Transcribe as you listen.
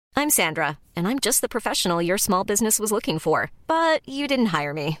I'm Sandra, and I'm just the professional your small business was looking for. But you didn't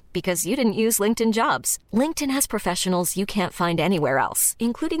hire me because you didn't use LinkedIn Jobs. LinkedIn has professionals you can't find anywhere else,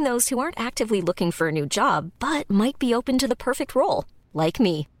 including those who aren't actively looking for a new job, but might be open to the perfect role, like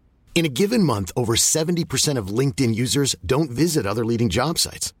me. In a given month, over 70% of LinkedIn users don't visit other leading job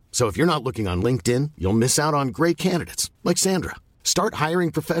sites. So if you're not looking on LinkedIn, you'll miss out on great candidates like Sandra. Start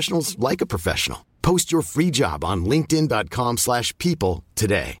hiring professionals like a professional. Post your free job on linkedin.com/people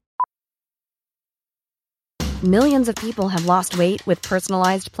today. Millions of people have lost weight with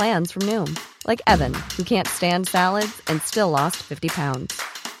personalized plans from Noom. Like Evan, who can't stand salads and still lost 50 pounds.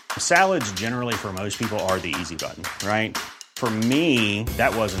 Salads generally for most people are the easy button, right? For me,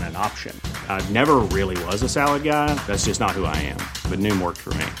 that wasn't an option. I never really was a salad guy. That's just not who I am. But Noom worked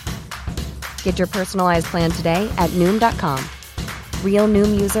for me. Get your personalized plan today at Noom.com. Real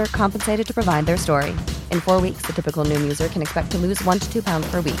Noom user compensated to provide their story. In 4 weeks, the typical Noom user can expect to lose 1 to 2 pounds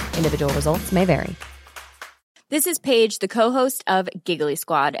per week. Individual results may vary. This is Paige, the co-host of Giggly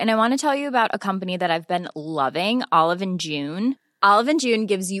Squad, and I want to tell you about a company that I've been loving, Olive & June. Olive & June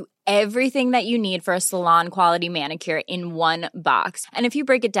gives you everything that you need for a salon-quality manicure in one box. And if you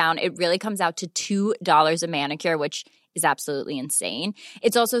break it down, it really comes out to $2 a manicure, which is absolutely insane.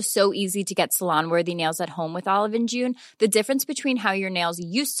 It's also so easy to get salon-worthy nails at home with Olive & June. The difference between how your nails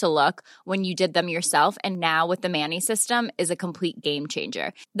used to look when you did them yourself and now with the Mani system is a complete game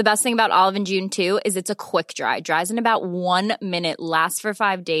changer. The best thing about Olive & June, too, is it's a quick dry. Dries in about 1 minute, lasts for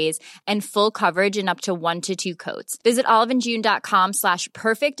 5 days, and full coverage in up to 1 to 2 coats. Visit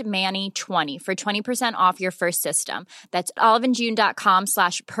oliveandjune.com/perfectmani20 for 20% off your first system. That's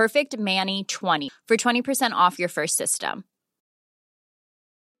oliveandjune.com/perfectmani20 for 20% off your first system.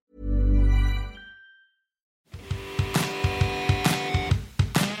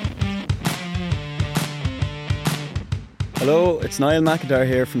 Hello, it's Niall McIntyre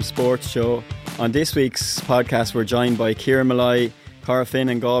here from Sports Show. On this week's podcast, we're joined by Kieran Molloy,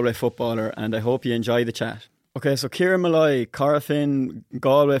 Corofin and Galway footballer, and I hope you enjoy the chat. Okay, so Kieran Molloy, Corofin,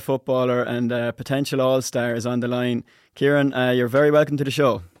 Galway footballer and potential all-star is on the line. Kieran, you're very welcome to the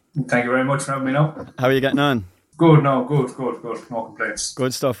show. Thank you very much for having me now. How are you getting on? Good, no, good. No complaints.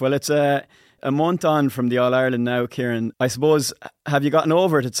 Good stuff. Well, it's a month on from the All-Ireland now, Kieran. I suppose, have you gotten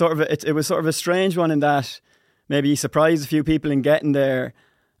over it? It was sort of a strange one in that maybe you surprised a few people in getting there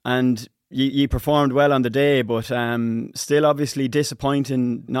and you performed well on the day, but still obviously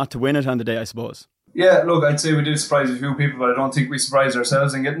disappointing not to win it on the day, I suppose. Yeah, look, I'd say we did surprise a few people, but I don't think we surprised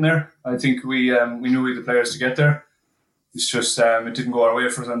ourselves in getting there. I think we knew we had the players to get there. It's just it didn't go our way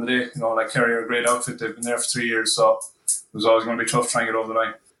for us on the day. You know, like Kerry are a great outfit. They've been there for 3 years, so it was always going to be tough trying to get over the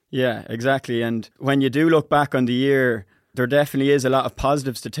line. Yeah, exactly. And when you do look back on the year, there definitely is a lot of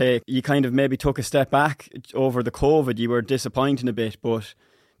positives to take. You kind of maybe took a step back over the COVID. You were disappointing a bit, but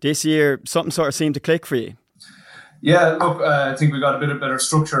this year something sort of seemed to click for you. Yeah, look, I think we got a bit of better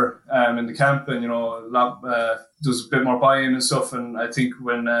structure in the camp, and there's a bit more buy-in and stuff. And I think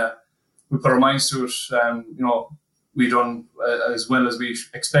when we put our minds to it, we done as well as we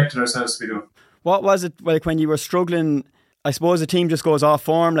expected ourselves to be doing. What was it like when you were struggling? I suppose the team just goes off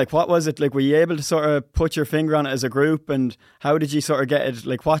form. Like, what was it like? Were you able to sort of put your finger on it as a group, and how did you sort of get it?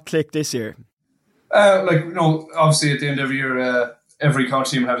 Like, what clicked this year? Obviously at the end of the year, every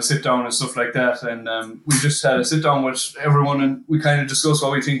county team have a sit down and stuff like that, and we just had a sit down with everyone, and we kind of discussed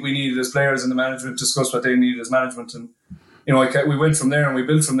what we think we needed as players, and the management discussed what they needed as management, and we went from there and we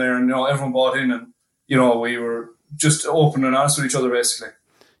built from there, and everyone bought in, and we were just open and honest with each other, basically.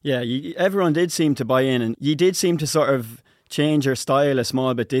 Yeah, everyone did seem to buy in, and you did seem to sort of change your style a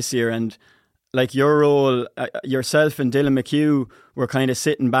small bit this year. And like your role, yourself and Dylan McHugh were kind of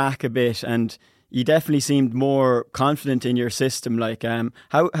sitting back a bit, and you definitely seemed more confident in your system. Like,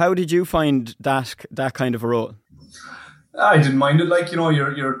 how did you find that kind of a role? I didn't mind it. Like,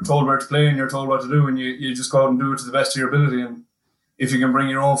 you're told where to play and you're told what to do, and you just go out and do it to the best of your ability. And if you can bring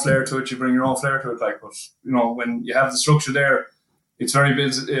your own flair to it, you bring your own flair to it. Like, but when you have the structure there, it's very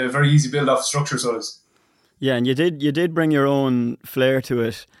easy to build off the structure. So it's. Yeah, and you did bring your own flair to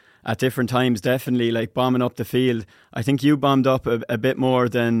it at different times. Definitely, like bombing up the field. I think you bombed up a bit more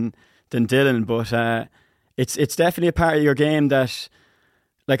than Dylan, but it's definitely a part of your game that,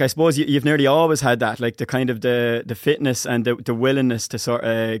 like, I suppose you've nearly always had that, like the kind of the fitness and the willingness to sort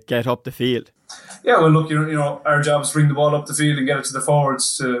of get up the field. Yeah, well, look, our job is to bring the ball up the field and get it to the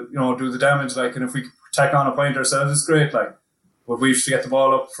forwards to do the damage. Like, and if we tack on a point ourselves, it's great. Like, but we have to get the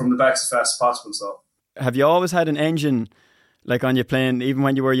ball up from the backs as fast as possible. So, have you always had an engine like on you playing, even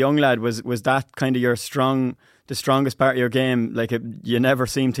when you were a young lad, was that kind of the strongest part of your game? Like you never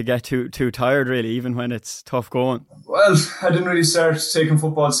seem to get too tired really, even when it's tough going. Well, I didn't really start taking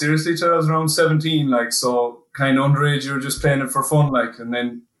football seriously till I was around 17, like, so kind of underage, you were just playing it for fun, like, and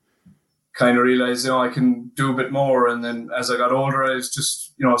then kind of realised, I can do a bit more. And then as I got older, I was just,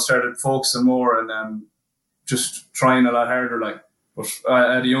 started focusing more and just trying a lot harder, like. But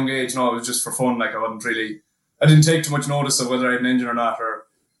at a young age, it was just for fun, like, I didn't take too much notice of whether I had an engine or not, or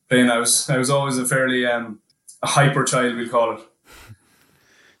playing. I was always a fairly a hyper child, we'll call it.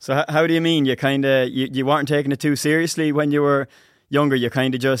 So how do you mean? You kind of you weren't taking it too seriously when you were younger? You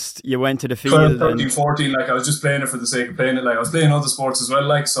kind of just you went to the field. 12, 13, 14, like I was just playing it for the sake of playing it. Like I was playing other sports as well,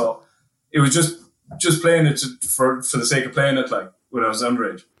 like, so it was just playing it for the sake of playing it, like, when I was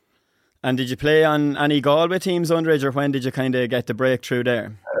underage. And did you play on any Galway teams underage, or when did you kind of get the breakthrough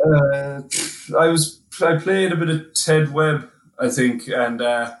there? I played a bit of Ted Webb, I think, and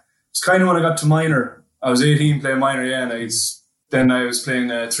it's kind of when I got to minor. I was 18 playing minor, and then I was playing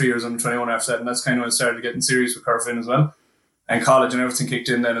 3 years under 21 after that, and that's kind of when I started getting serious with Corofin as well, and college and everything kicked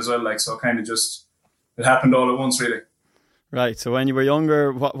in then as well, like, so kind of just it happened all at once, really. Right. So when you were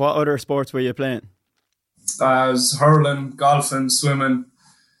younger, what other sports were you playing? I was hurling, golfing, swimming.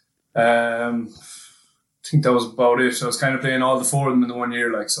 I think that was about it. I was kind of playing all the four of them in the 1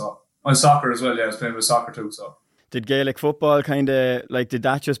 year, like, so. On soccer as well, yeah, I was playing with soccer too, so. Did Gaelic football kind of, like, did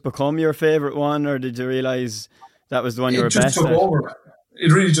that just become your favourite one, or did you realise that was the one you were best at? It just took over.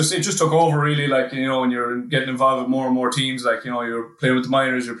 It just took over, really, like, when you're getting involved with more and more teams, like, you're playing with the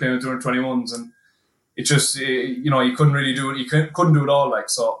minors, you're playing with the under 21s, and it just, you couldn't really do it, you couldn't do it all, like,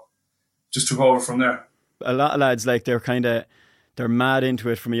 so just took over from there. A lot of lads, like, they're mad into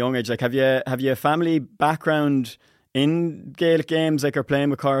it from a young age. Like, have you a family background in Gaelic games, like, or playing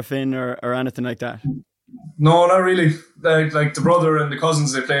with Corofin or anything like that? No, not really. Like the brother and the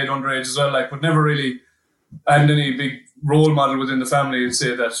cousins, they played underage as well, like, but never really had any big role model within the family, you'd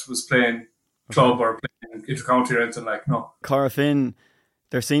say, that was playing club or playing inter-county or anything, like, no. Corofin,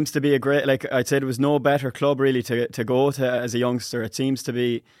 there seems to be a great, like, I'd say there was no better club really to go to as a youngster. It seems to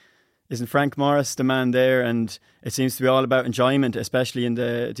be, isn't Frank Morris the man there? And it seems to be all about enjoyment, especially in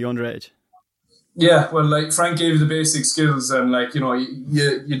the underage. Yeah, well, like, Frank gave you the basic skills, and, like, you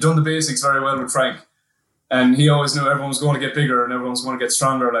done the basics very well with Frank, and he always knew everyone was going to get bigger and everyone was going to get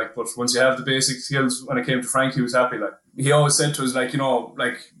stronger, like, but once you have the basic skills, when it came to Frank, he was happy, like. He always said to us, like,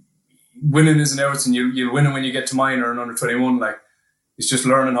 like, winning isn't everything. You'll win it when you get to minor and under 21, like, it's just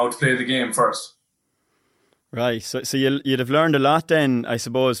learning how to play the game first. Right, so you'd have learned a lot then, I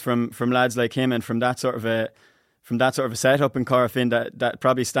suppose, from lads like him, and from that sort of a setup in Corofin that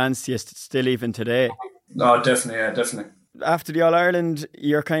probably stands to you still even today. Oh, definitely, yeah, definitely. After the All Ireland,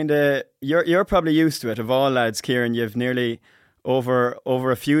 you're probably used to it. Of all lads, Kieran, you've nearly over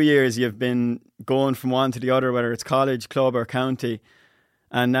a few years you've been going from one to the other, whether it's college, club, or county,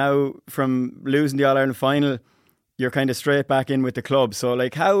 and now from losing the All Ireland final, you're kind of straight back in with the club. So,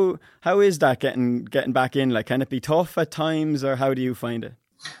 like, how is that getting back in? Like, can it be tough at times, or how do you find it?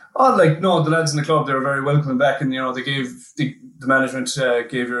 Oh, like, no, the lads in the club, they were very welcoming back, and, they gave the management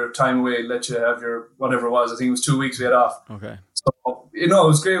gave your time away, let you have your whatever it was. I think it was 2 weeks we had off. Okay. So, it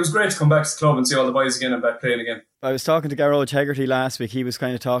was great. It was great to come back to the club and see all the boys again and back playing again. I was talking to Garrod Hegarty last week. He was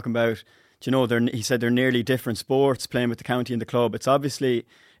kind of talking about, he said they're nearly different sports, playing with the county and the club.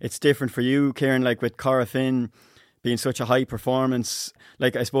 It's different for you, Kieran, like with Corofin being such a high performance,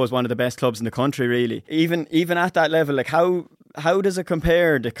 like, I suppose one of the best clubs in the country, really. Even at that level, like, how does it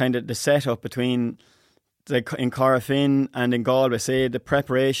compare, the kind of the setup between, like, in Corofin and in Galway? Say the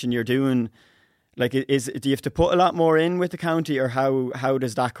preparation you're doing, like, do you have to put a lot more in with the county, or how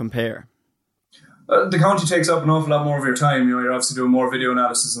does that compare? The county takes up an awful lot more of your time. You're obviously doing more video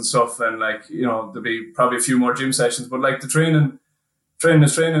analysis and stuff, and, like, there'll be probably a few more gym sessions, but, like, the training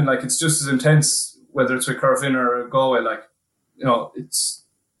is training, like, it's just as intense, whether it's with Corofin or Galway, like,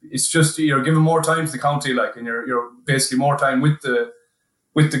 it's just, you're giving more time to the county, like, and you're basically more time with the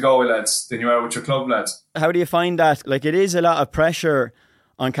Galway lads than you are with your club lads. How do you find that? Like, it is a lot of pressure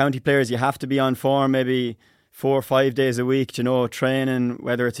on county players. You have to be on form maybe 4 or 5 days a week, training,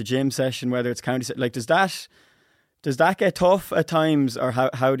 whether it's a gym session, whether it's county, like, does that get tough at times, or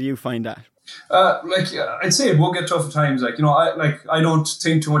how do you find that? I'd say it will get tough at times. Like, I don't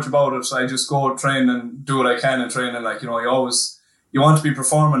think too much about it. So I just go train and do what I can in training. Like, you want to be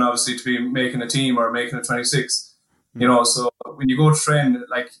performing, obviously, to be making a team or making a 26. So when you go to train,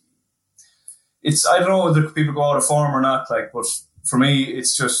 like, I don't know whether people go out of form or not. Like, but for me,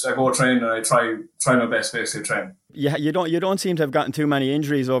 it's just I go train and I try my best basically to train. Yeah, you don't seem to have gotten too many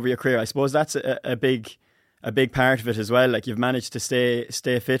injuries over your career. I suppose that's a big a big part of it as well. Like, you've managed to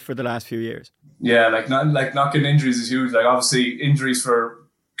stay fit for the last few years. Yeah, not getting injuries is huge. Like, obviously injuries for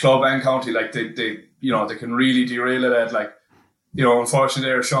club and county, like they can really derail it. At, like,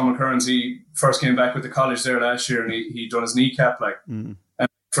 unfortunately there, Sean McCurran, he first came back with the college there last year, and he done his kneecap, like. And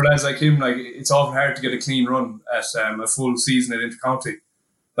for lads like him, like, it's often hard to get a clean run at a full season at inter-county.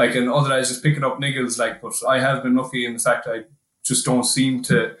 Like, and other guys just picking up niggles, like, but I have been lucky in the fact I just don't seem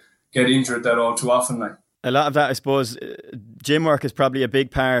to get injured that all too often, like. A lot of that, I suppose, gym work is probably a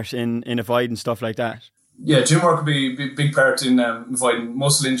big part in avoiding stuff like that. Yeah, gym work would be a big part in avoiding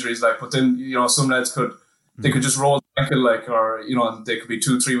muscle injuries, like. But then, some lads could just roll the ankle, like, or they could be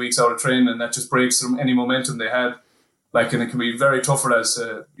 2-3 weeks out of training, and that just breaks from any momentum they had, like, and it can be very tough for lads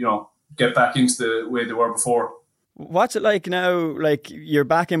to get back into the way they were before. What's it like now? Like, you're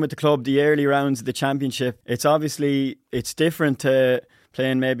back in with the club, the early rounds of the championship. It's different to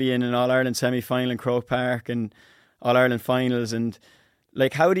playing maybe in an All-Ireland semi-final in Croke Park and All-Ireland finals. And,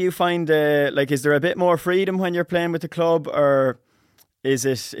 like, how do you find, is there a bit more freedom when you're playing with the club, or is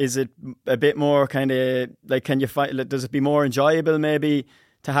it a bit more kind of, like, does it be more enjoyable maybe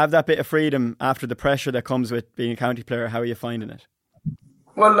to have that bit of freedom after the pressure that comes with being a county player? How are you finding it?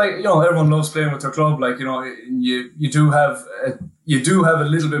 Well, like, everyone loves playing with their club. Like, you do have a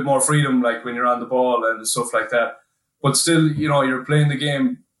little bit more freedom, like, when you're on the ball and stuff like that. But still, you're playing the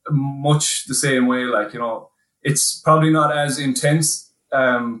game much the same way. Like, it's probably not as intense,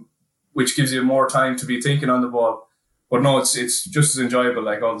 which gives you more time to be thinking on the ball. But no, it's just as enjoyable,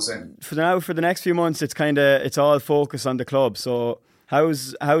 like, all the same. For the next few months, it's all focus on the club. So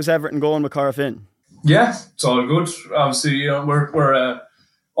how's Everton going with Corofin? Yeah, it's all good. Obviously, we're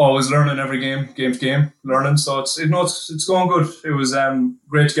always learning every game to game, learning. So it's going good. It was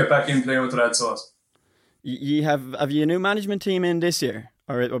great to get back in playing with the lads. So have you a new management team in this year,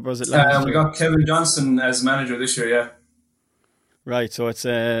 or was it last year? We got Kevin Johnson as manager this year. Yeah. Right. So it's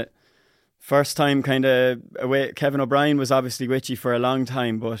first time kind of away. Kevin O'Brien was obviously with you for a long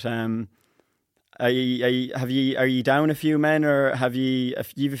time, but are you down a few men, or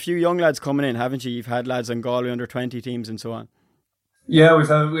you've a few young lads coming in, haven't you? You've had lads on Galway under 20 teams and so on. Yeah, we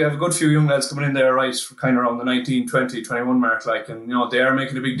have a good few young lads coming in there, right, kind of around the 19, 20, 21 mark, like, and they are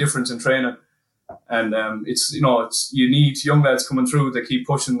making a big difference in training. And you need young lads coming through that keep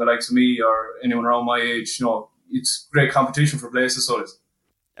pushing, the likes of me or anyone around my age. It's great competition for places. So it's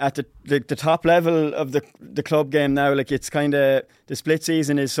at the top level of the club game now. Like, it's kind of, the split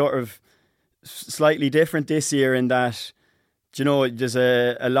season is sort of slightly different this year in that, there's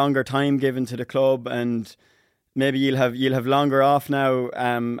a longer time given to the club, and maybe you'll have longer off now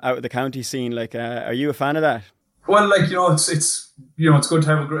out of the county scene. Like, are you a fan of that? Well, like, it's good to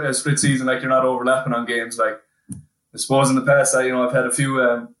have a split season. Like, you're not overlapping on games. Like, I suppose in the past, I've had a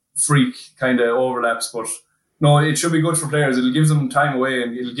few freak kind of overlaps, but no, it should be good for players. It'll give them time away,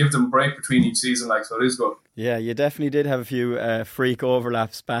 and it'll give them a break between each season. Like, so it is good. Yeah, you definitely did have a few freak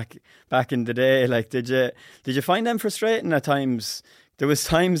overlaps back in the day. Like, did you find them frustrating at times? There was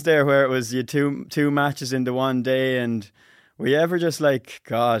times there where it was you two matches into one day, and were you ever just like,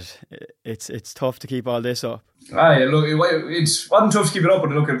 God, it's tough to keep all this up? Look, it wasn't tough to keep it up,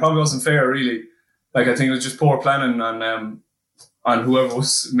 but look, it probably wasn't fair, really. Like, I think it was just poor planning on whoever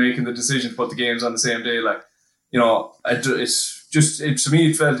was making the decision to put the games on the same day. Like, it's just, to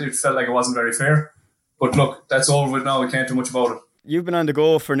me, it felt like it wasn't very fair. But look, that's over with now. We can't do much about it. You've been on the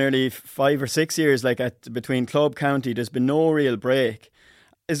go for nearly 5 or 6 years, like, between club, county. There's been no real break.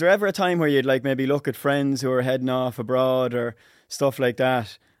 Is there ever a time where you'd, like, maybe look at friends who are heading off abroad or stuff like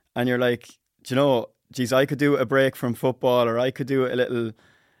that, and you're like, geez, I could do a break from football, or I could do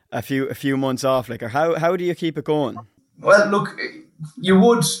a few months off, like, or how do you keep it going? Well, look, you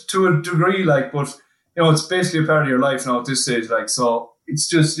would to a degree, like, but it's basically a part of your life now at this stage, like, so it's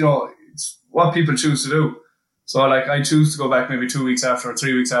just it's what people choose to do. So, like, I choose to go back maybe 2 weeks after or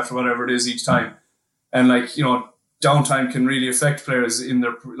 3 weeks after, whatever it is each time, and, like, downtime can really affect players in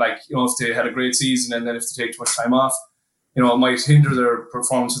their, like, if they had a great season and then if they take too much time off, it might hinder their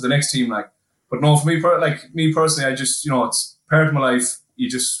performance with the next team, like. But no, for me personally, I just, it's part of my life. You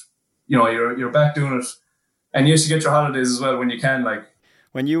just, you're back doing it. And yes, you get your holidays as well when you can, like.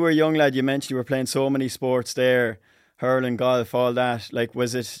 When you were a young lad, you mentioned you were playing so many sports there, hurling, golf, all that. Like,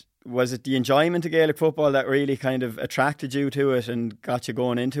 was it the enjoyment of Gaelic football that really kind of attracted you to it and got you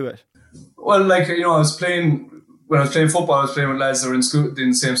going into it? Well, like, when I was playing football, I was playing with lads that were in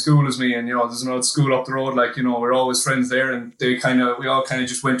the same school as me, and there's another school up the road. Like, we're always friends there, and we all kind of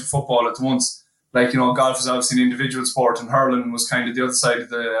just went to football at once. Like, golf is obviously an individual sport, and hurling was kind of the other side of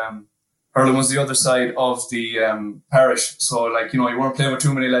the parish. So, like, you weren't playing with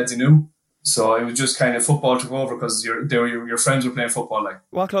too many lads you knew. So it was just kind of football took over because your friends were playing football. Like,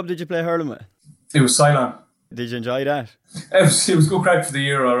 what club did you play hurling with? It was Ceylon. Did you enjoy that? It was good crack for the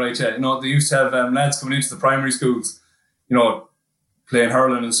year, all right. Yeah. They used to have lads coming into the primary schools, playing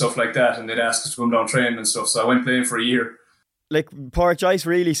hurling and stuff like that, and they'd ask us to come down training and stuff. So I went playing for a year. Like, Pádraig Joyce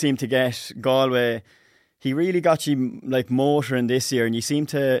really seemed to get Galway. He really got you like motoring this year, and you seem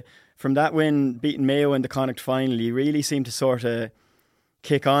to, from that win beating Mayo in the Connacht final, you really seem to sort of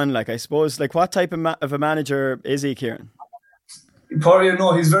kick on. Like, I suppose, like, what type of a manager is he, Kieran? Probably,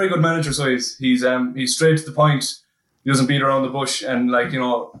 no, he's a very good manager. So he's straight to the point. He doesn't beat around the bush, and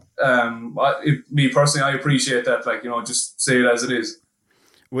me personally, I appreciate that. Like, just say it as it is.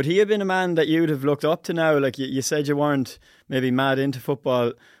 Would he have been a man that you'd have looked up to now? Like, you said you weren't maybe mad into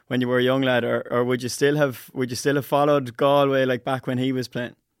football when you were a young lad, or would you still have followed Galway like back when he was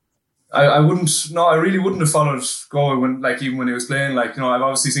playing? I wouldn't. No, I really wouldn't have followed Galway even when he was playing. Like, I've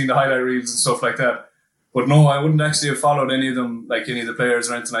obviously seen the highlight reels and stuff like that. But no, I wouldn't actually have followed any of them, like any of the players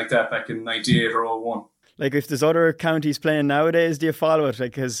or anything like that back in 98 or 01. Like, if there's other counties playing nowadays, do you follow it?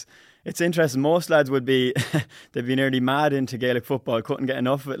 Like, because it's interesting. Most lads would be, they'd be nearly mad into Gaelic football, couldn't get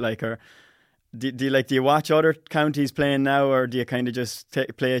enough of it. Like, or do you watch other counties playing now, or do you kind of just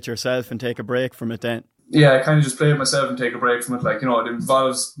play it yourself and take a break from it then? Yeah, I kind of just play it myself and take a break from it. Like, it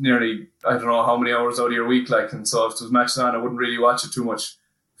involves nearly, I don't know how many hours out of your week. Like, and so if there was matches on, I wouldn't really watch it too much.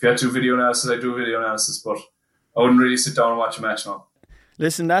 If you had to do video analysis, I do video analysis, but I wouldn't really sit down and watch a match now.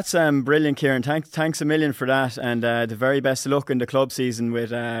 Listen, that's brilliant, Kieran. Thanks a million for that, and the very best of luck in the club season with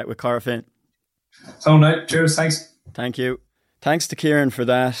Corofin. Sound night. Cheers. Thanks. Thank you. Thanks to Kieran for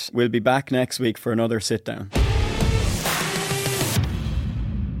that. We'll be back next week for another sit down.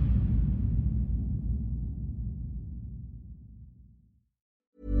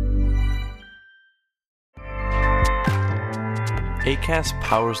 Acast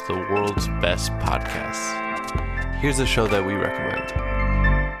powers the world's best podcasts. Here's a show that we recommend.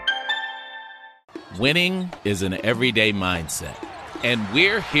 Winning is an everyday mindset, and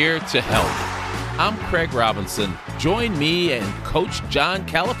we're here to help. I'm Craig Robinson. Join me and Coach John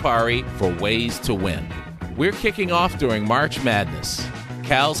Calipari for Ways to Win. We're kicking off during March Madness.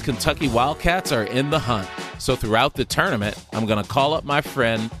 Cal's Kentucky Wildcats are in the hunt. So throughout the tournament, I'm going to call up my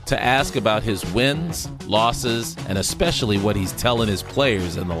friend to ask about his wins, losses, and especially what he's telling his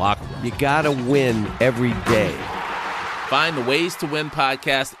players in the locker room. You got to win every day. Find the Ways to Win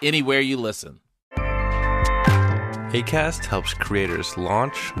podcast anywhere you listen. Acast helps creators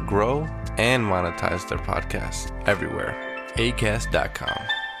launch, grow, and monetize their podcasts everywhere.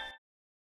 Acast.com.